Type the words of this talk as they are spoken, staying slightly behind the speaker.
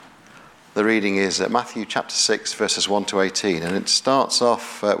The reading is Matthew chapter 6, verses 1 to 18, and it starts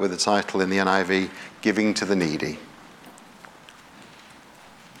off with the title in the NIV, Giving to the Needy.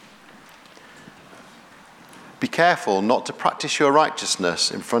 Be careful not to practice your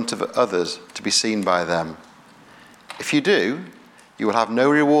righteousness in front of others to be seen by them. If you do, you will have no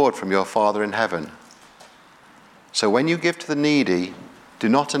reward from your Father in heaven. So when you give to the needy, do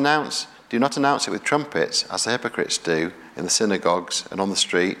not announce it with trumpets, as the hypocrites do in the synagogues and on the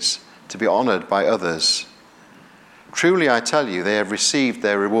streets, to be honored by others. Truly I tell you, they have received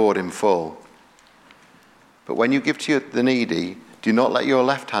their reward in full. But when you give to the needy, do not let your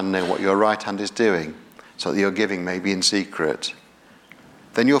left hand know what your right hand is doing, so that your giving may be in secret.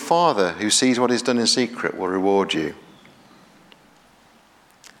 Then your Father, who sees what is done in secret, will reward you.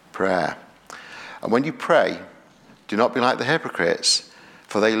 Prayer. And when you pray, do not be like the hypocrites,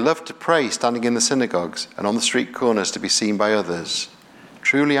 for they love to pray standing in the synagogues and on the street corners to be seen by others.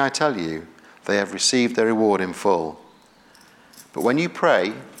 Truly I tell you, they have received their reward in full. But when you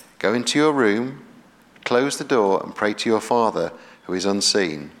pray, go into your room, close the door, and pray to your Father who is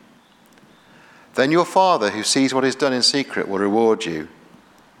unseen. Then your Father who sees what is done in secret will reward you.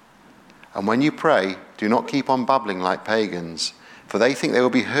 And when you pray, do not keep on babbling like pagans, for they think they will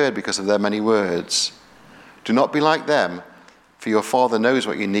be heard because of their many words. Do not be like them, for your Father knows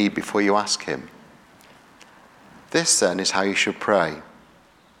what you need before you ask him. This then is how you should pray.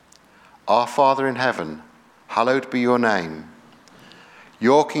 Our Father in heaven, hallowed be your name.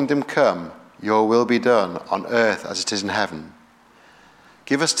 Your kingdom come, your will be done on earth as it is in heaven.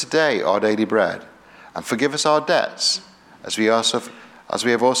 Give us today our daily bread, and forgive us our debts, as we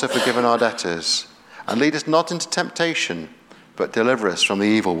have also forgiven our debtors. And lead us not into temptation, but deliver us from the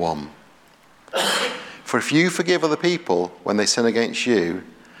evil one. For if you forgive other people when they sin against you,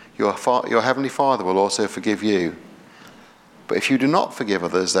 your heavenly Father will also forgive you. But if you do not forgive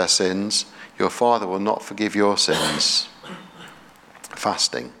others their sins, your Father will not forgive your sins.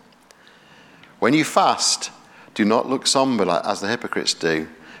 Fasting. When you fast, do not look somber as the hypocrites do,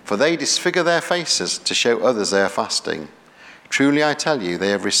 for they disfigure their faces to show others they are fasting. Truly I tell you, they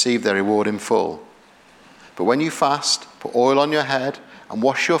have received their reward in full. But when you fast, put oil on your head and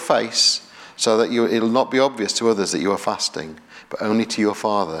wash your face, so that it will not be obvious to others that you are fasting, but only to your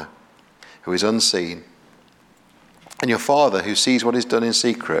Father, who is unseen. And your Father, who sees what is done in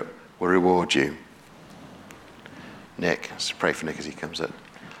secret, will reward you. Nick, let's pray for Nick as he comes in.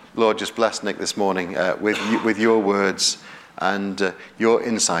 Lord, just bless Nick this morning with your words and your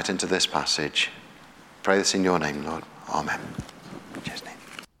insight into this passage. Pray this in your name, Lord. Amen. Cheers, Nick.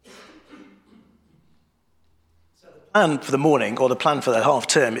 So the plan for the morning, or the plan for the half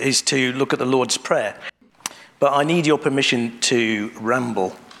term, is to look at the Lord's Prayer. But I need your permission to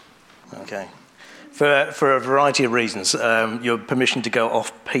ramble. Okay. For a variety of reasons. Your permission to go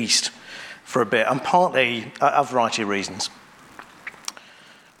off-piste for a bit. And partly, a variety of reasons.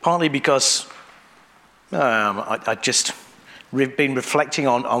 Partly because I just been reflecting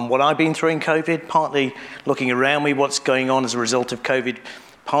on what I've been through in COVID, partly looking around me, what's going on as a result of COVID,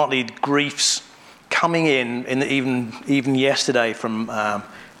 partly griefs coming in even yesterday from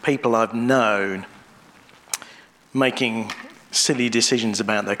people I've known making silly decisions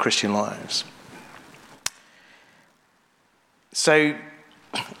about their Christian lives. So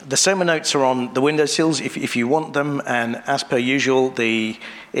the sermon notes are on the windowsills if you want them, and as per usual,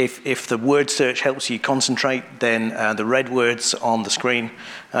 if the word search helps you concentrate, then the red words on the screen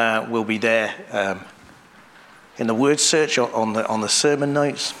will be there in the word search on the sermon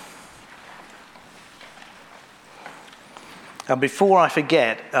notes. And before I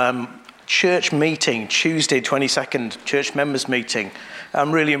forget, church meeting, Tuesday 22nd, church members meeting,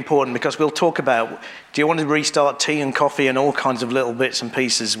 really important, because we'll talk about, do you want to restart tea and coffee and all kinds of little bits and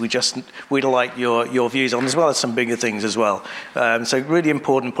pieces we'd like your views on, as well as some bigger things as well. So really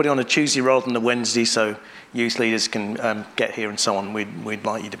important, put it on a Tuesday rather than a Wednesday so youth leaders can get here and so on. We'd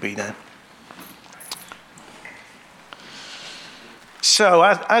like you to be there. So,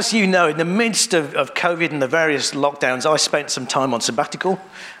 as you know, in the midst of COVID and the various lockdowns, I spent some time on sabbatical.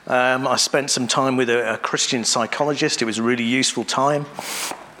 I spent some time with a Christian psychologist. It was a really useful time.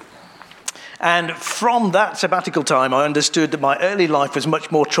 And from that sabbatical time, I understood that my early life was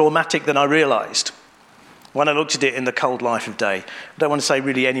much more traumatic than I realised when I looked at it in the cold light of day. I don't want to say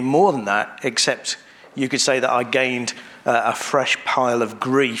really any more than that, except you could say that I gained a fresh pile of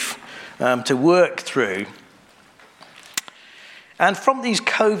grief to work through. And from these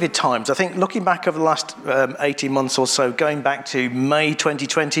COVID times, I think looking back over the last 18 months or so, going back to May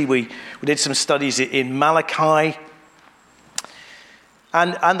 2020, we did some studies in Malachi.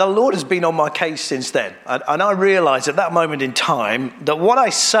 And the Lord has been on my case since then. And I realized at that moment in time that what I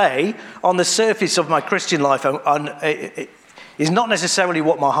say on the surface of my Christian life is not necessarily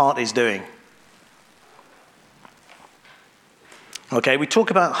what my heart is doing. Okay, we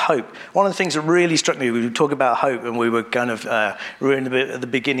talk about hope. One of the things that really struck me, we talk about hope, and we were we were at the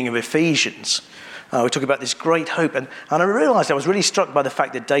beginning of Ephesians. We talk about this great hope. And I realized I was really struck by the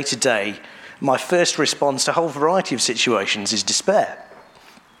fact that day to day, my first response to a whole variety of situations is despair.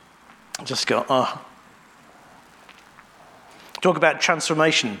 Just go, oh. Talk about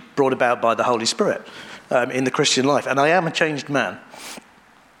transformation brought about by the Holy Spirit in the Christian life. And I am a changed man.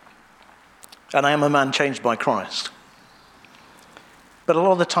 And I am a man changed by Christ. But a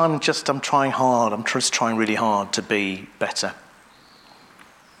lot of the time, I'm trying hard. I'm just trying really hard to be better.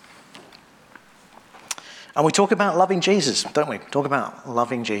 And we talk about loving Jesus, don't we? Talk about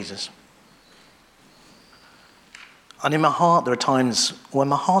loving Jesus. And in my heart, there are times when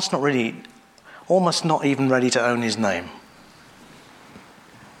my heart's not really, almost not even ready to own his name.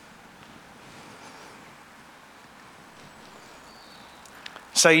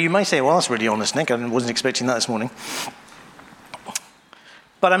 So you may say, well, that's really honest, Nick. I wasn't expecting that this morning.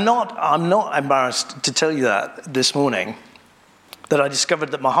 But I'm not embarrassed to tell you that this morning, that I discovered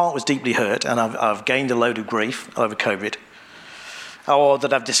that my heart was deeply hurt and I've gained a load of grief over COVID. Or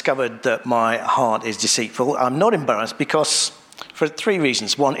that I've discovered that my heart is deceitful. I'm not embarrassed because, for three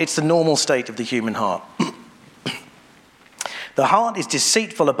reasons. One, it's the normal state of the human heart. The heart is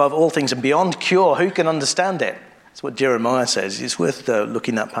deceitful above all things and beyond cure. Who can understand it? That's what Jeremiah says. It's worth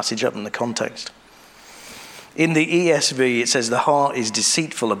looking that passage up in the context. In the ESV, it says the heart is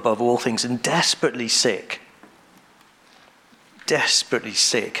deceitful above all things and desperately sick. Desperately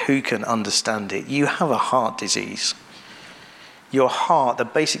sick. Who can understand it? You have a heart disease. Your heart, the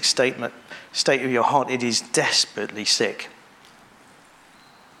basic state of your heart, it is desperately sick.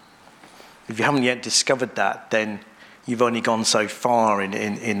 If you haven't yet discovered that, then you've only gone so far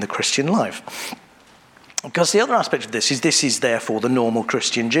in the Christian life. Because the other aspect of this is therefore the normal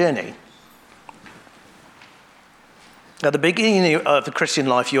Christian journey. At the beginning of the Christian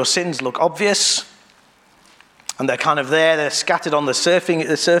life, your sins look obvious, and they're kind of there, they're scattered on the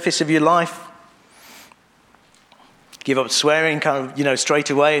surface of your life. Give up swearing kind of, straight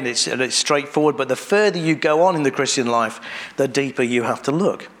away, and it's straightforward. But the further you go on in the Christian life, the deeper you have to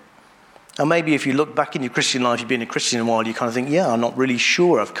look. And maybe if you look back in your Christian life, you've been a Christian a while, you kind of think, yeah, I'm not really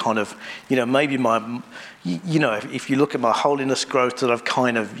sure. I've kind of, maybe my, if you look at my holiness growth, that I've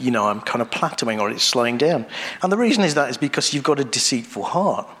kind of, I'm kind of plateauing or it's slowing down. And the reason is because you've got a deceitful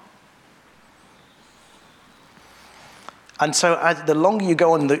heart. And so the longer you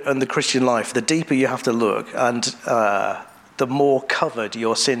go on the Christian life, the deeper you have to look, and the more covered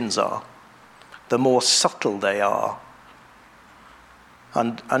your sins are, the more subtle they are.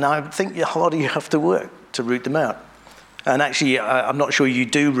 And I think the harder you have to work to root them out. And actually, I'm not sure you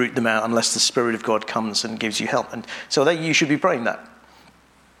do root them out unless the Spirit of God comes and gives you help. And so you should be praying that.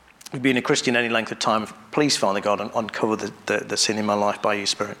 If you've been a Christian any length of time, please, Father God, uncover the sin in my life by your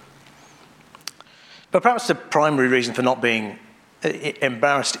Spirit. But perhaps the primary reason for not being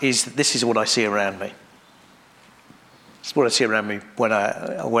embarrassed is that this is what I see around me. It's what I see around me when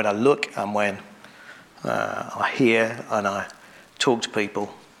I look and when I hear and I talk to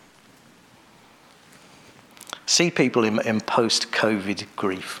people. See people in post-COVID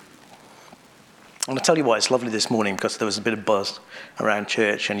grief. And I'll tell you why it's lovely this morning, because there was a bit of buzz around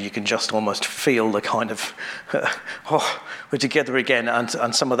church and you can just almost feel the kind of, we're together again,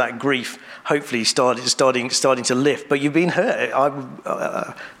 and some of that grief hopefully starting to lift. But you've been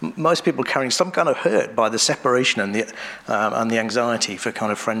hurt. Most people carrying some kind of hurt by the separation and the anxiety for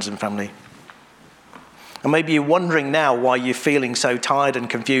kind of friends and family. And maybe you're wondering now why you're feeling so tired and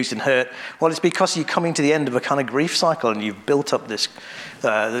confused and hurt. Well, it's because you're coming to the end of a kind of grief cycle and you've built up this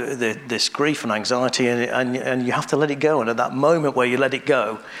grief and anxiety, and you have to let it go. And at that moment where you let it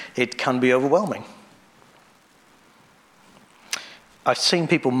go, it can be overwhelming. I've seen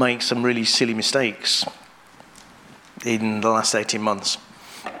people make some really silly mistakes in the last 18 months.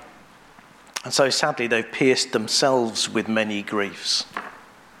 And so sadly, they've pierced themselves with many griefs.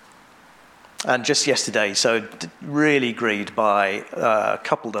 And just yesterday, so really grieved by a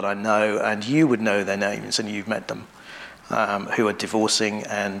couple that I know, and you would know their names and you've met them, who are divorcing,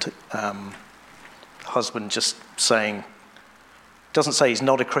 and husband just saying, doesn't say he's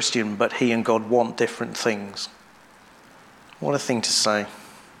not a Christian, but he and God want different things. What a thing to say.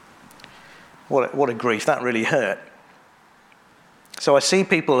 What a grief. That really hurt. So I see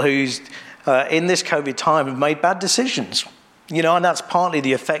people who's in this COVID time have made bad decisions. And that's partly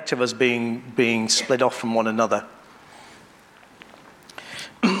the effect of us being split off from one another.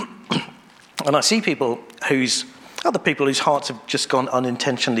 And I see other people whose hearts have just gone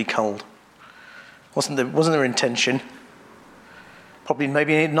unintentionally cold. Wasn't their intention. Probably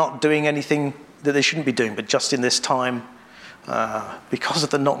maybe not doing anything that they shouldn't be doing, but just in this time, because of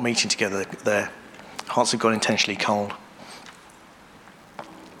the not meeting together, their hearts have gone intentionally cold.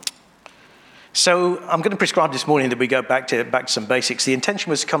 So I'm going to prescribe this morning that we go back to some basics. The intention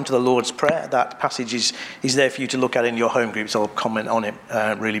was to come to the Lord's Prayer. That passage is there for you to look at in your home groups. I'll comment on it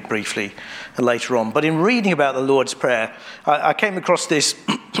really briefly later on. But in reading about the Lord's Prayer, I came across this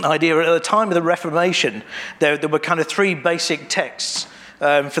idea. At the time of the Reformation, there were kind of three basic texts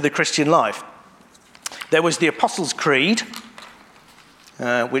for the Christian life. There was the Apostles' Creed,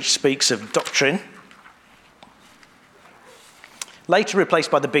 which speaks of doctrine. Later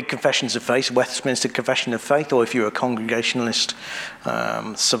replaced by the big confessions of faith, Westminster Confession of Faith, or if you're a Congregationalist,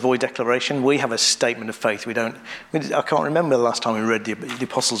 Savoy Declaration. We have a statement of faith. I can't remember the last time we read the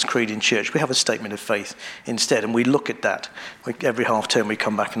Apostles' Creed in church. We have a statement of faith instead, and we look at that. Every half term we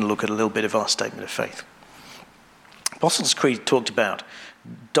come back and look at a little bit of our statement of faith. Apostles' Creed talked about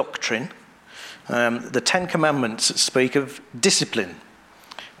doctrine. The Ten Commandments speak of discipline.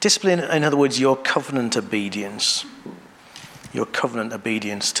 Discipline, in other words, your covenant obedience. Your covenant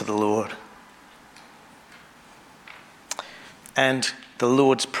obedience to the Lord. And the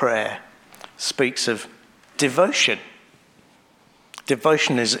Lord's Prayer speaks of devotion.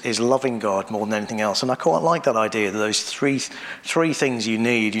 Devotion is loving God more than anything else. And I quite like that idea, that those three things you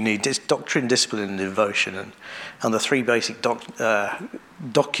need. You need doctrine, discipline, and devotion. And the three basic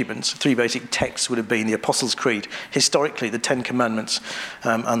documents, three basic texts would have been the Apostles' Creed, historically the Ten Commandments,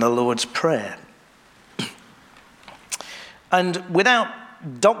 and the Lord's Prayer. And without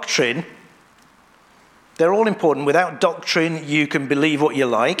doctrine, they're all important. Without doctrine, you can believe what you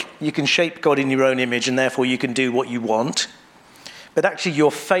like. You can shape God in your own image, and therefore you can do what you want. But actually,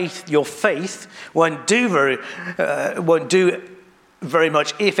 your faith won't do very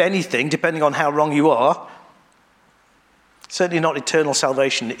much, if anything, depending on how wrong you are. Certainly not eternal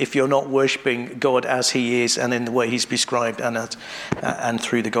salvation if you're not worshipping God as He is and in the way He's prescribed and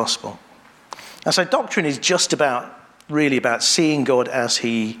through the gospel. And so, doctrine is just really about seeing God as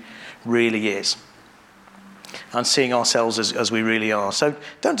He really is and seeing ourselves as we really are. So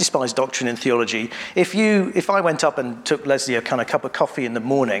don't despise doctrine and theology. If I went up and took Leslie a kind of cup of coffee in the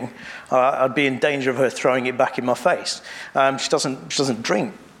morning, I'd be in danger of her throwing it back in my face. She doesn't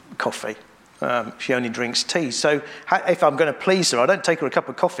drink coffee. She only drinks tea. So if I'm going to please her, I don't take her a cup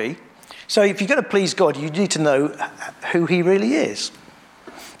of coffee. So if you're going to please God, you need to know who He really is.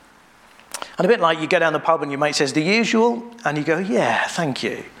 And a bit like you go down the pub and your mate says, the usual? And you go, yeah, thank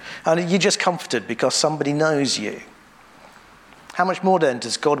you. And you're just comforted because somebody knows you. How much more then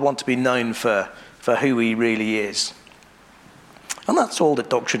does God want to be known for who He really is? And that's all that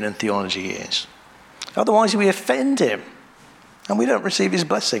doctrine and theology is. Otherwise we offend Him and we don't receive His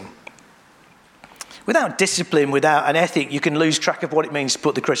blessing. Without discipline, without an ethic, you can lose track of what it means to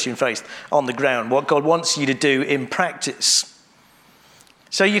put the Christian faith on the ground, what God wants you to do in practice.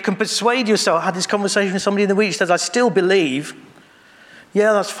 So you can persuade yourself. I had this conversation with somebody in the week who says, I still believe.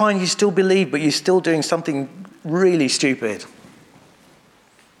 Yeah, that's fine, you still believe, but you're still doing something really stupid.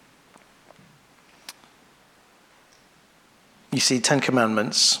 You see, 10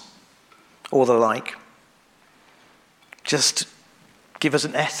 Commandments, or the like, just give us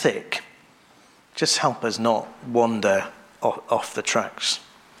an ethic. Just help us not wander off the tracks.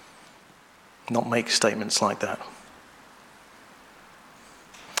 Not make statements like that.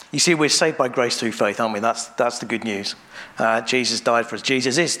 You see, we're saved by grace through faith, aren't we? That's the good news. Jesus died for us.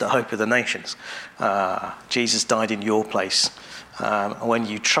 Jesus is the hope of the nations. Jesus died in your place. When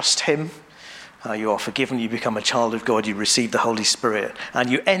you trust Him, you are forgiven, you become a child of God, you receive the Holy Spirit, and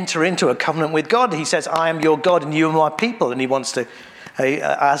you enter into a covenant with God. He says, I am your God and you are my people. And He wants to,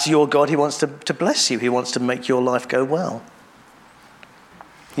 as your God, He wants to bless you. He wants to make your life go well.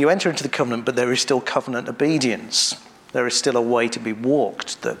 You enter into the covenant, but there is still covenant obedience. There is still a way to be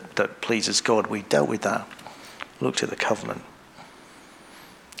walked that pleases God. We dealt with that. Looked at the covenant.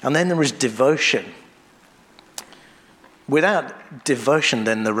 And then there is devotion. Without devotion,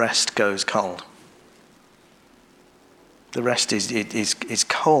 then the rest goes cold. The rest is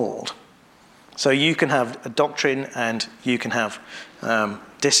cold. So you can have a doctrine and you can have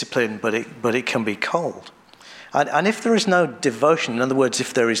discipline, but it can be cold. And if there is no devotion, in other words,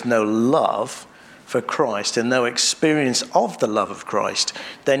 if there is no love for Christ and no experience of the love of Christ,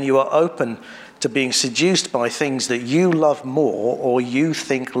 then you are open to being seduced by things that you love more or you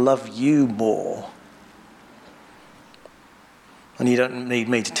think love you more. And you don't need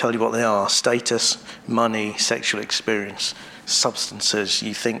me to tell you what they are. Status, money, sexual experience, substances.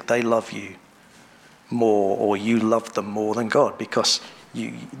 You think they love you more, or you love them more than God because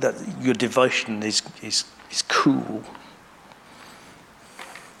your devotion is cool.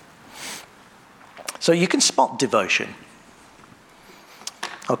 So you can spot devotion.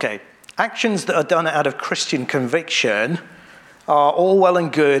 Okay, actions that are done out of Christian conviction are all well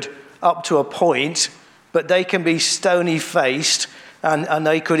and good up to a point, but they can be stony-faced and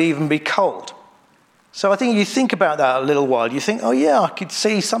they could even be cold. So I think you think about that a little while. You think, oh yeah, I could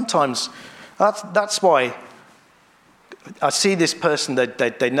see sometimes. That's why I see this person,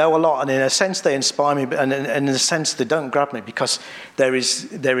 they know a lot, and in a sense they inspire me, and in a sense they don't grab me, because there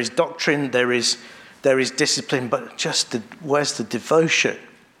is doctrine, there is discipline, but just where's the devotion?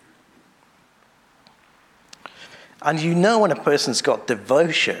 And you know when a person's got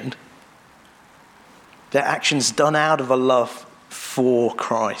devotion, their action's done out of a love for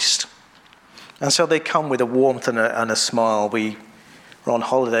Christ. And so they come with a warmth and a smile. We were on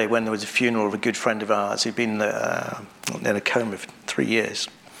holiday when there was a funeral of a good friend of ours who'd been in a coma for 3 years.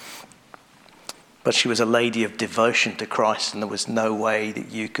 But she was a lady of devotion to Christ, and there was no way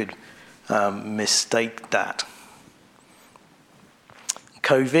that you could mistake that.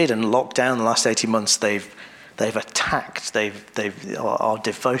 COVID and lockdown, the last 18 months, they've attacked. Our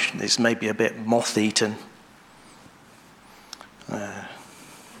devotion is maybe a bit moth-eaten.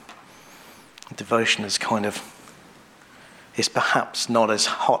 Devotion is is perhaps not as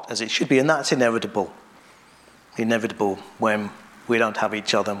hot as it should be, and that's inevitable. Inevitable when we don't have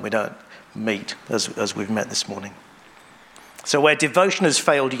each other and we don't meet as we've met this morning. So where devotion has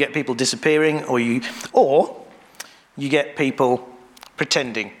failed, you get people disappearing, or you get people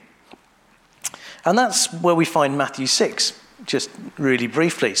pretending. And that's where we find Matthew 6, just really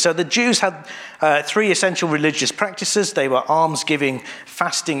briefly. So the Jews had 3 essential religious practices. They were almsgiving,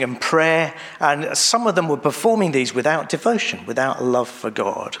 fasting, and prayer. And some of them were performing these without devotion, without love for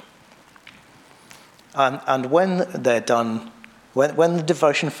God. And when they're done, when the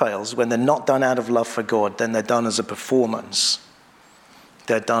devotion fails, when they're not done out of love for God, then they're done as a performance.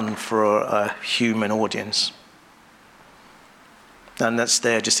 They're done for a human audience. And that's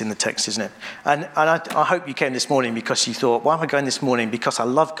there just in the text, isn't it? And I hope you came this morning because you thought, why am I going this morning? Because I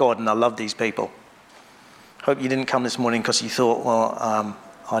love God and I love these people. I hope you didn't come this morning because you thought, well,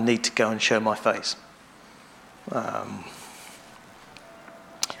 I need to go and show my face.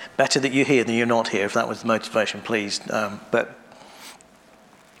 Better that you're here than you're not here, if that was the motivation, please. But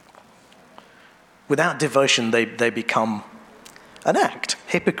without devotion, they become an act.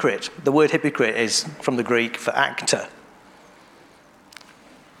 Hypocrite. The word hypocrite is from the Greek for actor.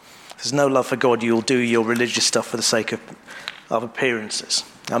 There's no love for God, you'll do your religious stuff for the sake of appearances.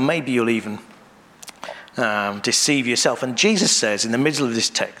 And maybe you'll even deceive yourself. And Jesus says, in the middle of this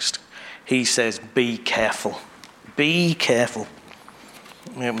text, he says, be careful. Be careful.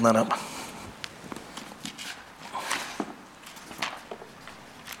 Let me open that up.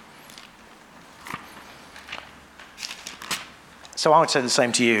 So I would say the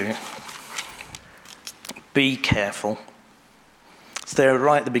same to you. Be careful. It's there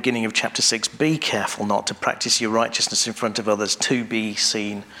right at the beginning of chapter 6. Be careful not to practice your righteousness in front of others to be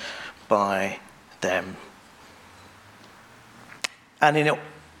seen by them. And in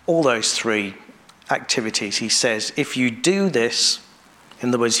all those 3 activities, he says, if you do this, in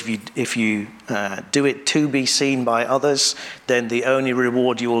other words, if you do it to be seen by others, then the only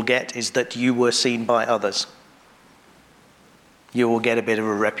reward you will get is that you were seen by others. You will get a bit of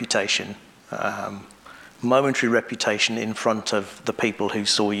a reputation, momentary reputation in front of the people who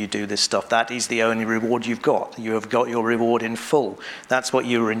saw you do this stuff. That is the only reward you've got. You have got your reward in full. That's what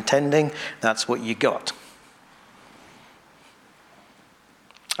you were intending. That's what you got.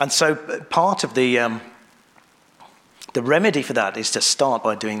 And so part of the remedy for that is to start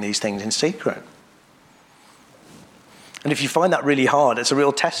by doing these things in secret. And if you find that really hard, it's a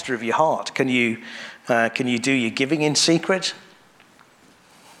real tester of your heart. Can you do your giving in secret?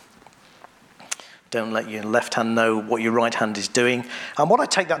 Don't let your left hand know what your right hand is doing. And what I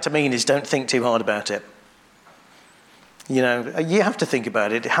take that to mean is don't think too hard about it. You know, you have to think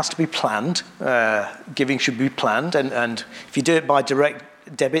about it. It has to be planned. Giving should be planned. And if you do it by direct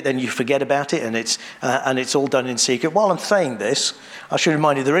debit, then you forget about it, and it's all done in secret. While I'm saying this, I should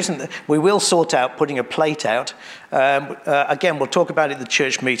remind you, we will sort out putting a plate out. Again, we'll talk about it at the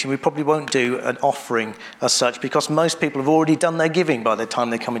church meeting. We probably won't do an offering as such because most people have already done their giving by the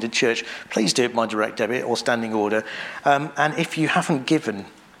time they come into church. Please do it by direct debit or standing order. And if you haven't given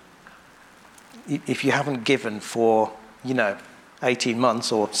for, 18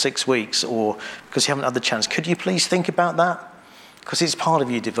 months or 6 weeks, or because you haven't had the chance, could you please think about that? Because it's part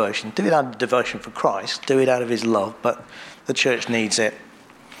of your devotion. Do it out of devotion for Christ. Do it out of his love, but the church needs it.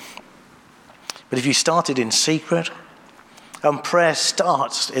 But if you started in secret, and prayer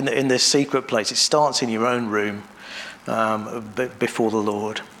starts in this secret place, it starts in your own room before the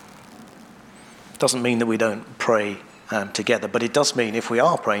Lord. Doesn't mean that we don't pray together, but it does mean if we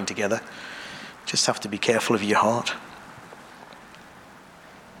are praying together, just have to be careful of your heart.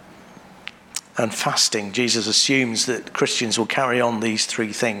 And fasting, Jesus assumes that Christians will carry on these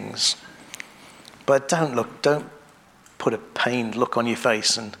three things. But don't put a pained look on your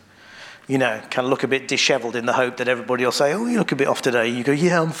face and, kind of look a bit disheveled in the hope that everybody will say, oh, you look a bit off today. You go,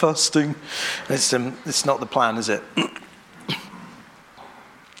 yeah, I'm fasting. It's not the plan, is it?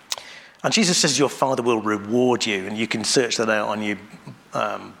 And Jesus says your Father will reward you, and you can search that out on your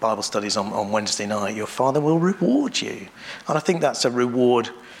Bible studies on Wednesday night. Your Father will reward you. And I think that's a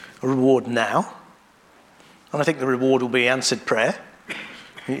reward now. And I think the reward will be answered prayer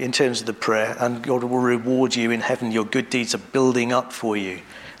in terms of the prayer, and God will reward you in heaven. Your good deeds are building up for you,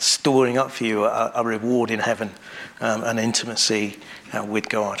 storing up for you a reward in heaven, an intimacy with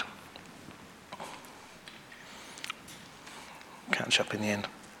God. Catch up in the end.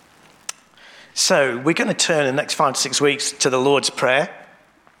 So we're going to turn in the next 5 to 6 weeks to the Lord's Prayer.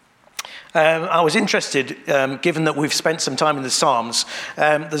 I was interested, given that we've spent some time in the Psalms,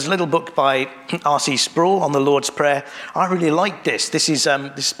 there's a little book by R.C. Sproul on the Lord's Prayer. I really like this. This is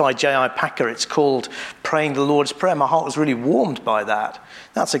by J.I. Packer. It's called Praying the Lord's Prayer. My heart was really warmed by that.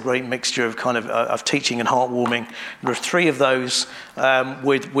 That's a great mixture of kind of teaching and heartwarming. There are 3 of those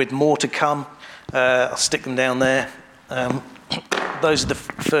with more to come. I'll stick them down there. Those are the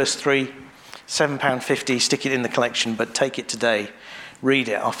first 3. £7.50, stick it in the collection, but take it today. Read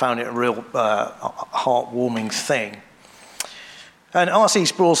it. I found it a real heartwarming thing. And R.C.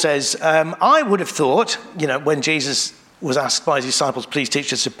 Sproul says, I would have thought, when Jesus was asked by his disciples, please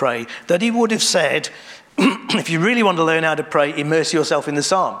teach us to pray, that he would have said, if you really want to learn how to pray, immerse yourself in the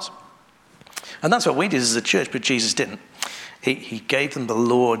Psalms. And that's what we did as a church, but Jesus didn't. He gave them the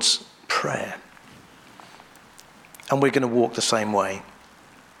Lord's Prayer. And we're going to walk the same way.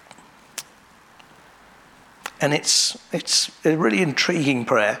 And it's a really intriguing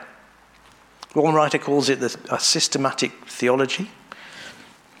prayer. One writer calls it a systematic theology.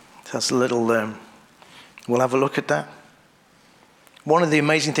 That's a little, we'll have a look at that. One of the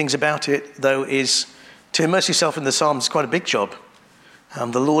amazing things about it, though, is to immerse yourself in the Psalms is quite a big job.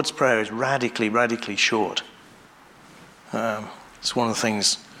 The Lord's Prayer is radically, radically short. It's one of the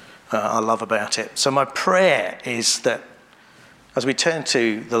things I love about it. So my prayer is that as we turn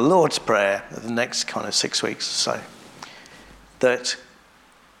to the Lord's Prayer the next kind of 6 weeks or so, that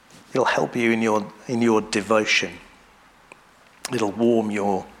it'll help you in your devotion. It'll warm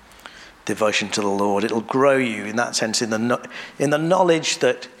your devotion to the Lord. It'll grow you in that sense, in the knowledge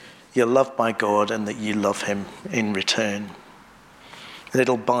that you're loved by God and that you love him in return. And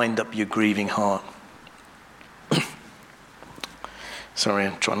it'll bind up your grieving heart. Sorry,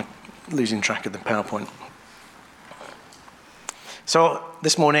 I'm losing track of the PowerPoint. So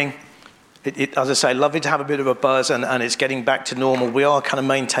this morning, as I say, lovely to have a bit of a buzz, and it's getting back to normal. We are kind of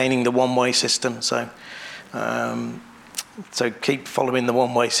maintaining the one-way system, so keep following the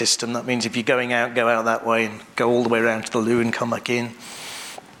one-way system. That means if you're going out, go out that way and go all the way around to the loo and come back in.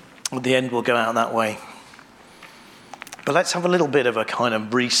 At the end, we'll go out that way. But let's have a little bit of a kind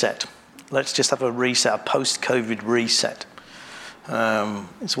of reset. Let's just have a reset, a post-COVID reset.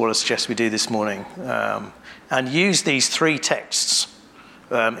 It's what I suggest we do this morning. And use these 3 texts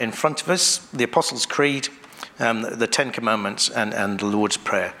in front of us, the Apostles' Creed, the 10 Commandments, and the Lord's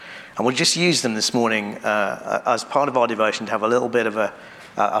Prayer. And we'll just use them this morning as part of our devotion to have a little bit of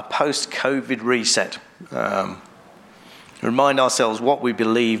a post-COVID reset. Remind ourselves what we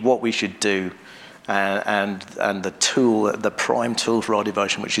believe, what we should do, and the prime tool for our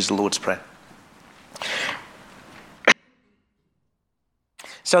devotion, which is the Lord's Prayer.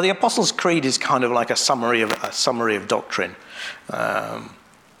 So the Apostles' Creed is kind of like a summary of doctrine.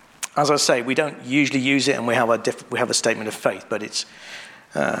 As I say, we don't usually use it, and we have a statement of faith. But it's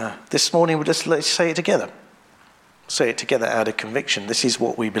this morning let's say it together. Say it together out of conviction. This is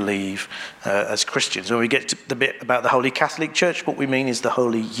what we believe as Christians. When we get to the bit about the Holy Catholic Church, what we mean is the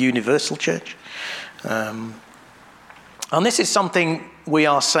Holy Universal Church. And this is something we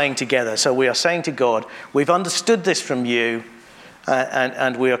are saying together. So we are saying to God, we've understood this from you.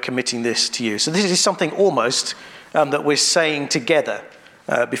 And we are committing this to you. So this is something almost that we're saying together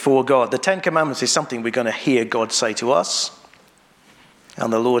before God. The 10 Commandments is something we're going to hear God say to us.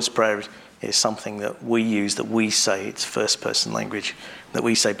 And the Lord's Prayer is something that we use, that we say, it's first person language, that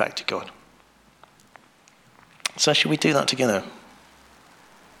we say back to God. So should we do that together?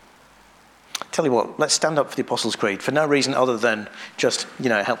 Tell you what, let's stand up for the Apostles' Creed for no reason other than just,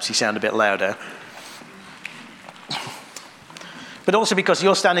 it helps you sound a bit louder. but also because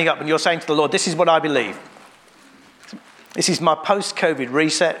you're standing up and you're saying to the Lord, this is what I believe. This is my post-COVID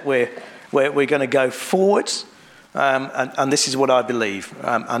reset. We're going to go forwards, and this is what I believe.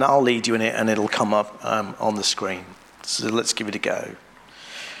 And I'll lead you in it, and it'll come up on the screen. So let's give it a go.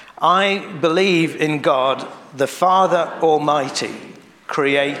 I believe in God, the Father Almighty,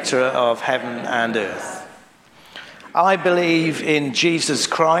 creator of heaven and earth. I believe in Jesus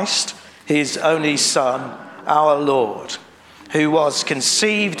Christ, his only Son, our Lord, who was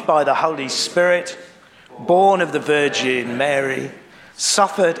conceived by the Holy Spirit, born of the Virgin Mary,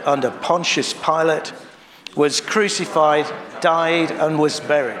 suffered under Pontius Pilate, was crucified, died, and was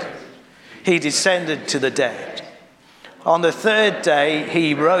buried. He descended to the dead. On the third day,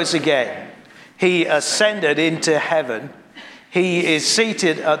 he rose again. He ascended into heaven. He is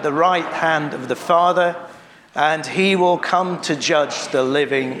seated at the right hand of the Father, and he will come to judge the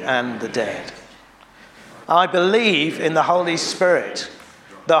living and the dead. I believe in the Holy Spirit,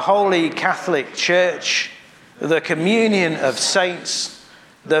 the Holy Catholic Church, the communion of saints,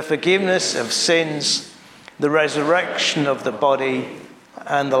 the forgiveness of sins, the resurrection of the body,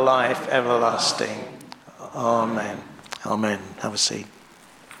 and the life everlasting. Amen. Amen. Have a seat.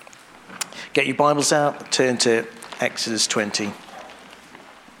 Get your Bibles out, turn to Exodus 20.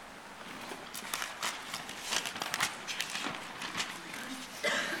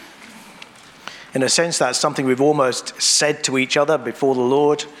 In a sense, that's something we've almost said to each other before the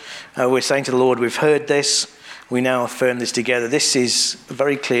Lord. We're saying to the Lord, we've heard this. We now affirm this together. This is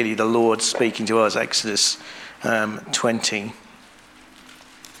very clearly the Lord speaking to us, Exodus 20.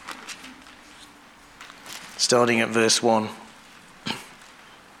 Starting at verse 1.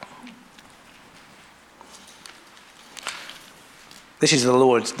 This is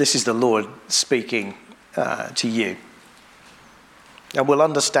the Lord speaking to you. And we'll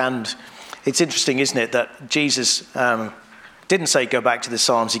understand. It's interesting, isn't it, that Jesus didn't say go back to the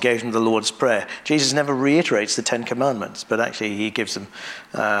Psalms, he gave them the Lord's Prayer. Jesus never reiterates the Ten Commandments, but actually he gives them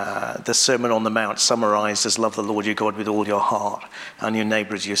the Sermon on the Mount summarized as love the Lord your God with all your heart and your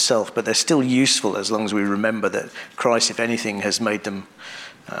neighbor as yourself. But they're still useful as long as we remember that Christ, if anything, has made them,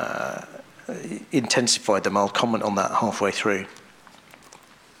 intensified them. I'll comment on that halfway through.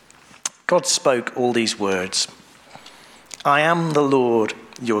 God spoke all these words. I am the Lord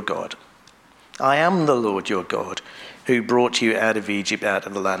your God. I am the Lord your God, who brought you out of Egypt, out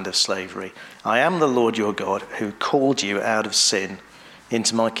of the land of slavery. I am the Lord your God, who called you out of sin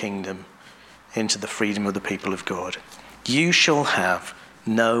into my kingdom, into the freedom of the people of God. You shall have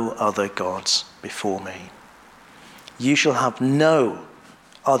no other gods before me. You shall have no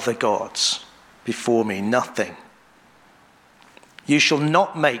other gods before me, nothing. You shall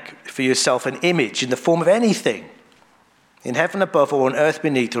not make for yourself an image in the form of anything, in heaven above or on earth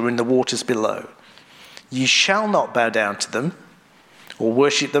beneath or in the waters below. You shall not bow down to them or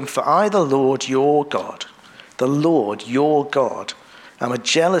worship them, for I, the Lord your God, am a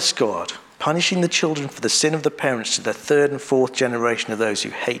jealous God, punishing the children for the sin of the parents to the third and fourth generation of those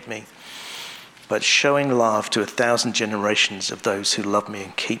who hate me, but showing love to 1,000 generations of those who love me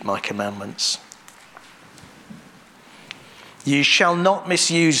and keep my commandments. You shall not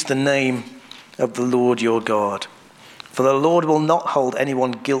misuse the name of the Lord your God, for the Lord will not hold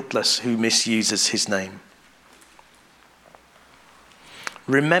anyone guiltless who misuses his name.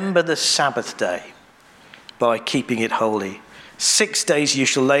 Remember the Sabbath day by keeping it holy. 6 days you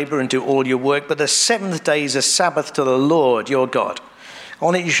shall labor and do all your work, but the seventh day is a Sabbath to the Lord your God.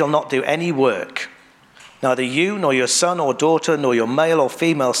 On it you shall not do any work, neither you, nor your son or daughter, nor your male or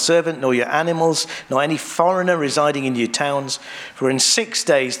female servant, nor your animals, nor any foreigner residing in your towns. For in 6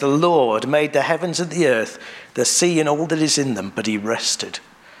 days the Lord made the heavens and the earth, the sea and all that is in them, but he rested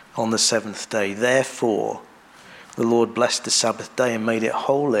on the seventh day. Therefore the Lord blessed the Sabbath day and made it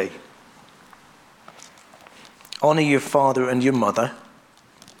holy. Honor your father and your mother,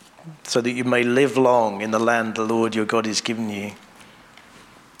 so that you may live long in the land the Lord your God has given you. You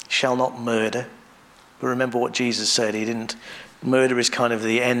shall not murder. But remember what Jesus said. Murder is kind of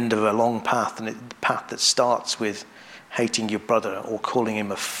the end of a long path, and the path that starts with hating your brother or calling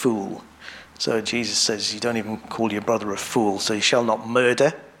him a fool. So Jesus says you don't even call your brother a fool. So you shall not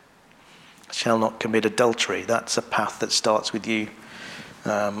murder, shall not commit adultery. That's a path that starts with you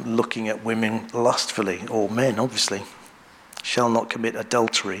looking at women lustfully, or men obviously. Shall not commit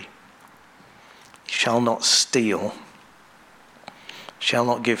adultery. Shall not steal. Shall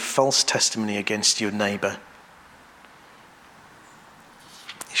not give false testimony against your neighbor.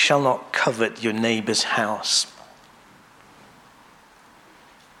 Shall not covet your neighbor's house.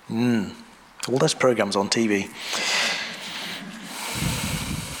 All those programs on TV.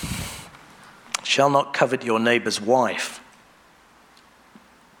 Shall not covet your neighbor's wife,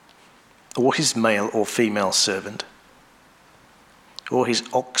 or his male or female servant, or his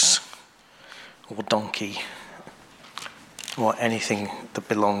ox or donkey, or anything that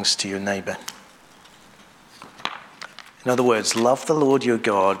belongs to your neighbour. In other words, love the Lord your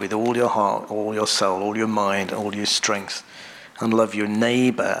God with all your heart, all your soul, all your mind, all your strength, and love your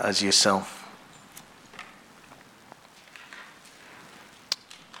neighbour as yourself.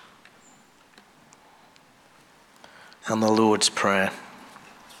 And the Lord's Prayer.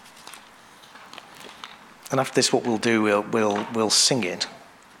 And after this, what we'll do, we'll sing it.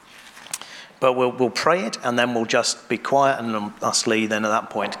 But we'll pray it, and then we'll just be quiet, and us Lee then at that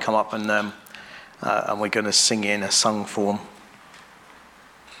point come up and we're going to sing in a sung form.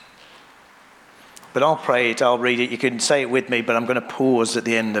 But I'll pray it, I'll read it. You can say it with me, but I'm going to pause at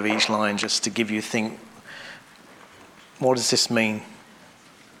the end of each line just to give you a think. What does this mean?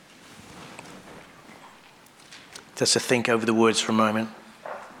 Just to think over the words for a moment.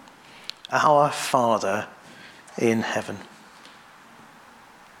 Our Father in heaven.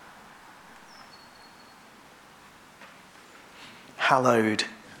 Hallowed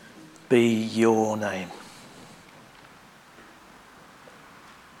be your name.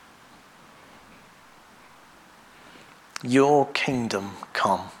 Your kingdom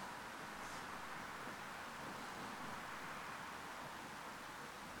come.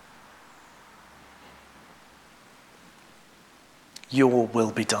 Your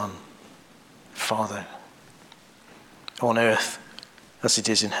will be done, Father, on earth as it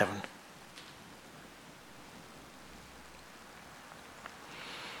is in heaven.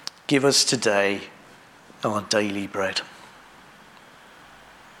 Give us today our daily bread.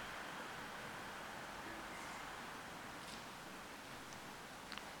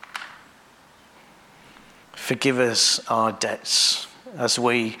 Forgive us our debts as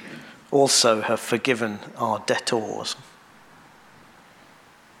we also have forgiven our debtors.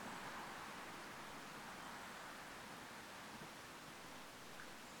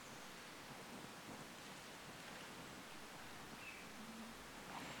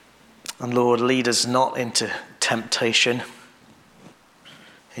 And Lord, lead us not into temptation,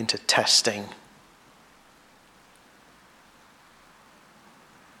 into testing,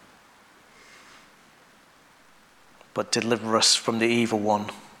 but deliver us from the evil one.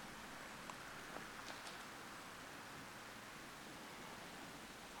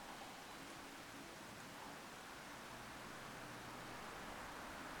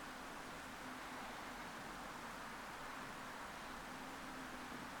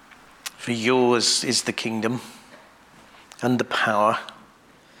 For yours is the kingdom and the power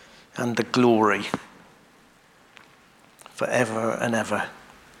and the glory forever and ever.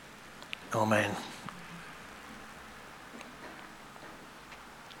 Amen.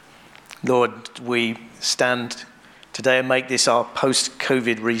 Lord, we stand today and make this our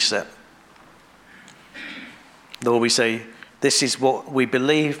post-COVID reset. Lord, we say, this is what we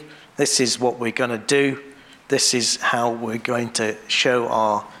believe, this is what we're going to do, this is how we're going to show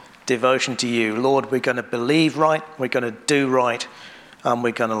our devotion to you. Lord, we're going to believe right, we're going to do right, and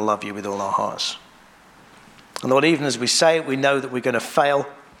we're going to love you with all our hearts. And Lord, even as we say it, we know that we're going to fail,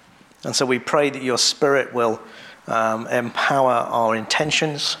 and so we pray that your Spirit will empower our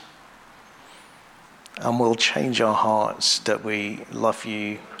intentions, and will change our hearts that we love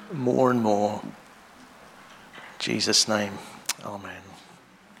you more and more. In Jesus' name, amen.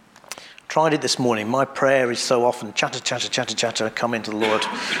 Tried it this morning. My prayer is so often chatter, come into the Lord,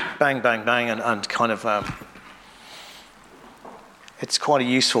 bang, bang, bang, and kind of, it's quite a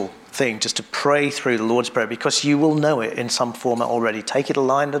useful thing just to pray through the Lord's Prayer, because you will know it in some format already. Take it a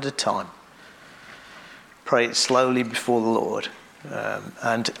line at a time. Pray it slowly before the Lord,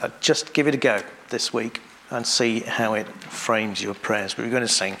 and just give it a go this week and see how it frames your prayers. But we're going to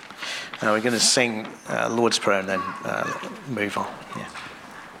sing. We're going to sing Lord's Prayer and then move on. Yeah.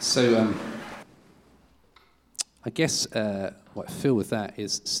 So I guess what I feel with that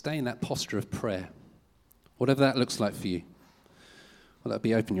is stay in that posture of prayer, whatever that looks like for you. Will that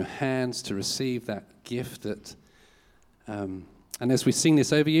be open your hands to receive that gift that, and as we sing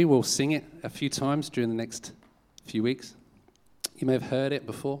this over you, we'll sing it a few times during the next few weeks. You may have heard it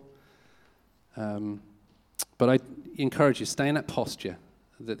before, but I encourage you, stay in that posture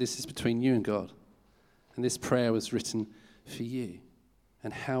that this is between you and God, and this prayer was written for you,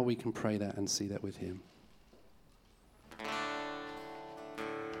 and how we can pray that and see that with him.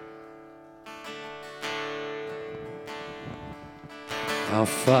 Our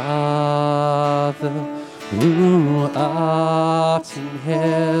Father, who art in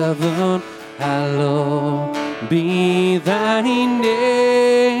heaven, hallowed be thy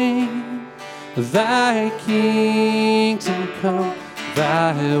name. Thy kingdom come,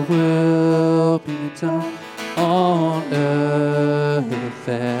 thy will be done on earth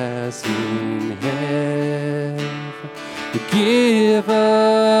as in heaven. Give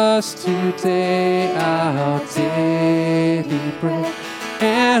us today our daily bread,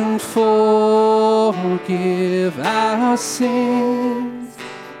 and forgive our sins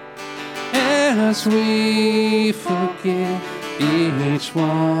as we forgive each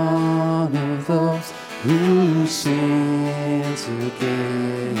one of those who sins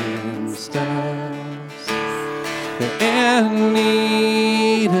against us. And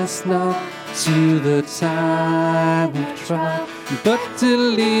lead us not to the time of trial, but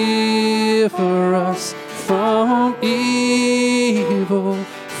deliver us from evil.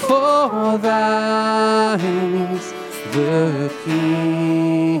 For thine is the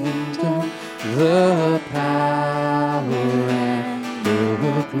kingdom, the power, and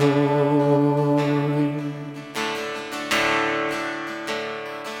the glory.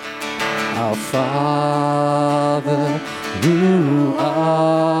 Our Father, who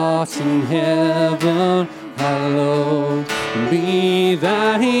art in heaven, hallowed be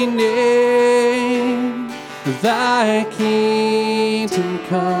thy name. Thy kingdom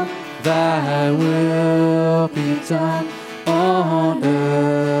come, thy will be done on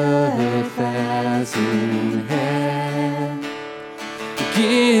earth as in heaven.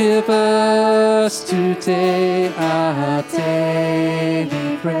 Give us today our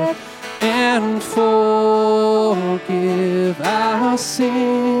daily bread, and forgive our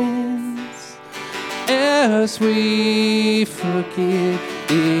sins as we forgive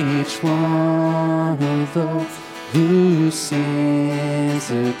each one of those who sins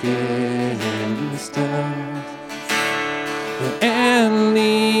against us. And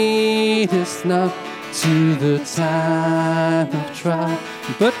lead us not to the time of trial,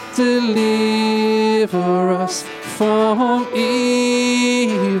 but deliver us from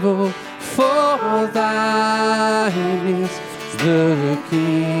evil. For thine is the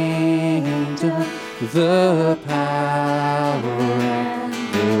kingdom, the power, and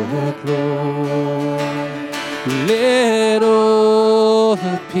the glory. Let all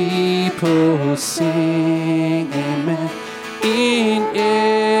the people sing amen, in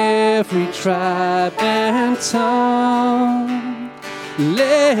every tribe and tongue.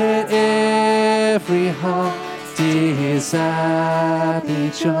 Let every heart desire be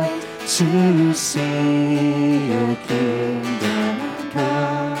joined to see your kingdom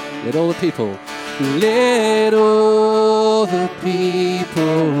come. Let all the people, let all the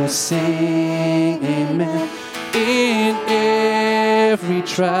people sing amen, in every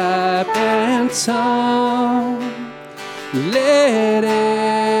tribe and tongue. Let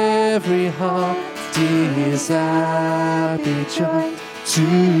every heart desire be joined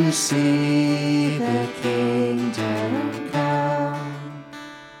to see the kingdom come.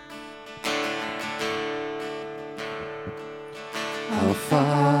 Our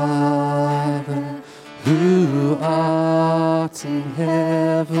Father, who art in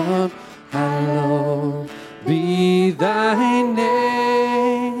heaven, hallowed be thy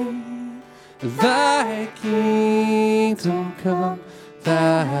name. Thy kingdom come,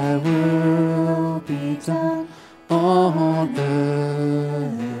 thy will be done on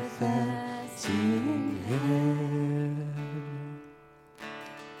earth as in heaven.